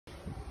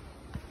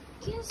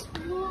Guess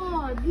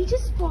what? We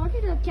just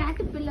spotted a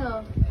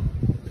caterpillar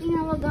in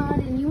our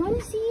garden. You want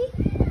to see?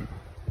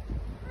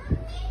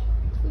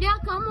 Yeah,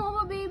 come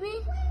over, baby.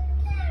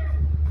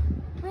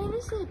 Where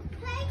is it?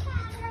 Hey,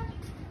 Catter.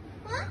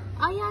 Huh?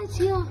 Oh, yeah, it's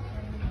here.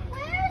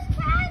 Where's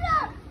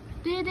Catter?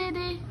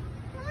 There.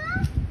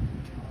 Huh?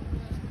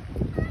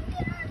 I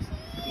cannot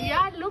see.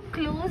 Yeah, look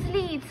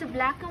closely. It's a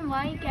black and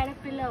white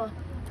caterpillar.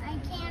 I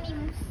can't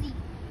even see.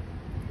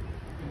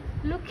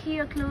 Look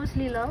here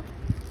closely, love.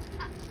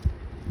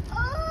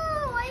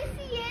 Oh, I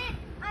see it.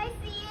 I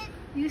see it.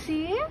 You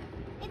see it?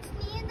 It's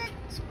near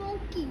the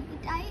smoky.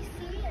 I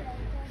see it.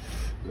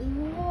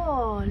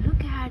 Whoa,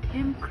 look at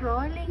him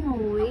crawling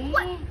away.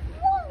 What?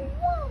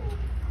 Whoa.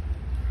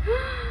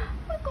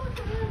 Oh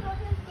God,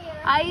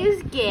 Are you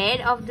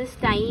scared of this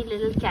tiny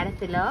little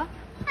caterpillar?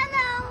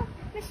 hello,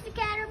 Mr.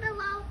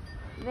 Caterpillar.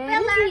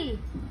 Where is he?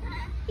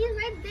 He's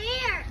right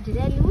there. Did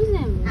I lose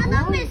him?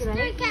 Hello, No, he's Mr.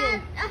 right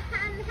here.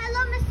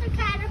 Hello, Mr.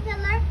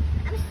 Caterpillar.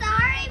 I'm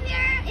sorry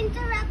we're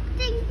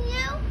interrupting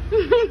you.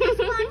 I just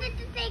wanted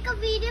to take a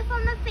video for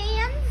my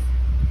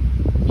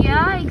fans.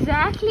 Yeah,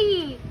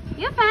 exactly.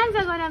 Your fans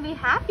are gonna be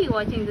happy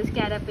watching this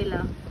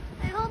caterpillar.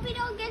 I hope you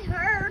don't get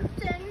hurt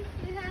and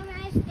you have a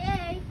nice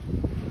day.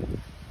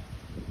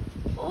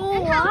 Oh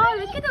And how wow, did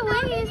look he- at the how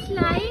way did he's he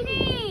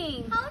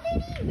sliding. How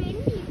did he win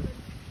even?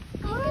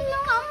 How I did he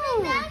come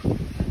like that?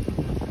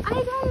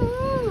 I don't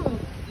know.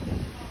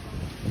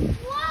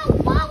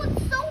 Wow,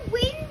 it's so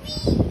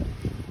windy.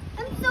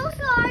 I'm so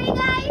sorry,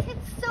 guys.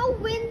 It's so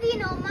windy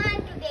in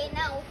Oman today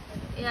now.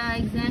 Yeah,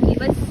 exactly.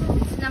 But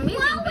it's an amazing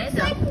Wow, weather. it's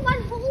like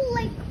one whole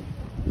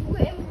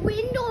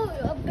wind or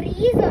a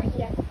breeze are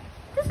here.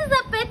 This is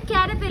a pet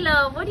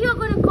caterpillar. What are you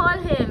gonna call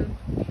him?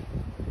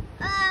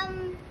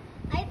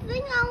 I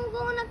think I'm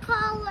gonna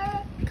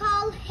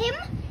call him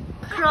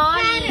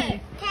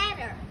Crawly.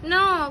 Catter.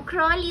 No,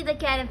 Crawly the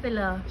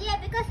caterpillar. Yeah,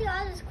 because he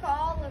always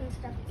crawl and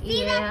stuff.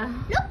 See Yeah.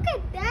 that? Look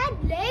at that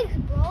legs,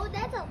 bro.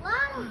 That's a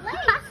lot of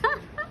legs.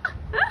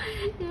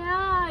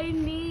 Yeah,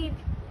 indeed.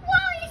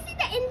 Wow, you see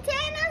the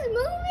antennas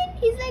moving?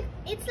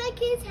 It's like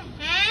his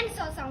hands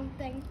or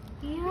something.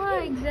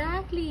 Yeah,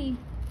 exactly.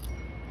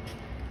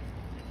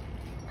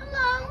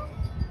 Hello.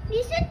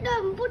 We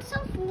should put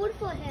some food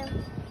for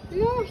him.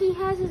 No, he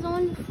has his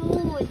own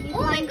food. He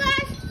Oh my finds-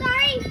 gosh,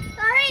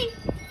 sorry.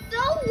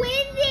 So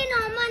windy in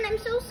Oman. I'm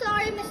so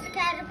sorry, Mr.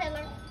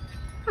 Caterpillar.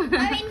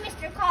 I mean,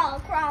 Mr.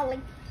 Crawly.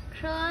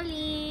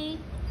 Crawly.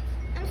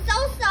 I'm so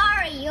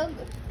sorry.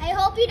 I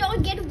hope you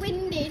don't get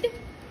winded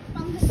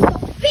from the so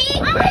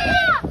big.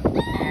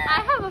 I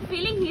have a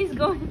feeling he's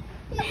going.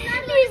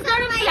 He's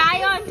gonna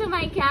fly onto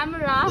my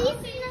camera.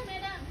 What?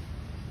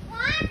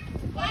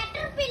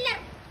 Caterpillar.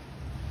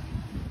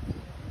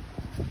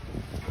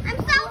 I'm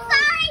so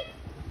sorry.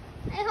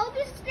 I hope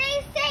you stay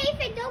safe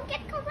and don't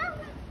get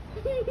corona.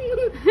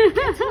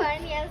 That's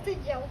funny as a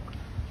joke.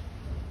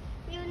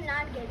 You will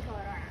not get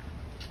corona.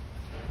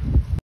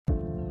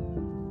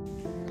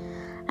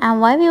 And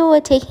while we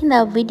were taking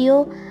that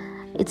video,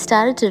 it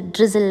started to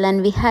drizzle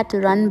and we had to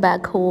run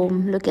back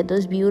home. Look at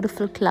those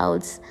beautiful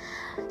clouds.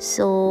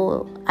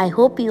 So I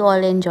hope you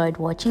all enjoyed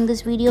watching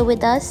this video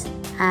with us,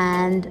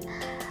 and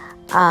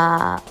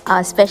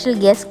our special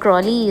guest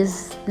Crawly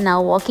is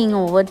now walking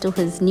over to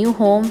his new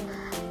home.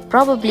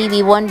 Probably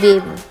we won't be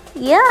able,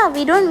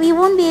 we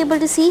won't be able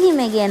to see him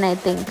again, I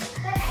think.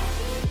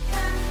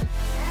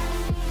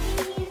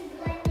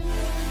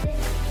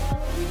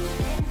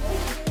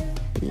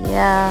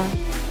 Yeah.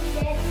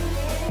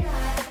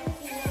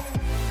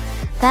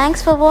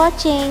 Thanks for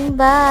watching.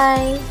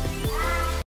 Bye.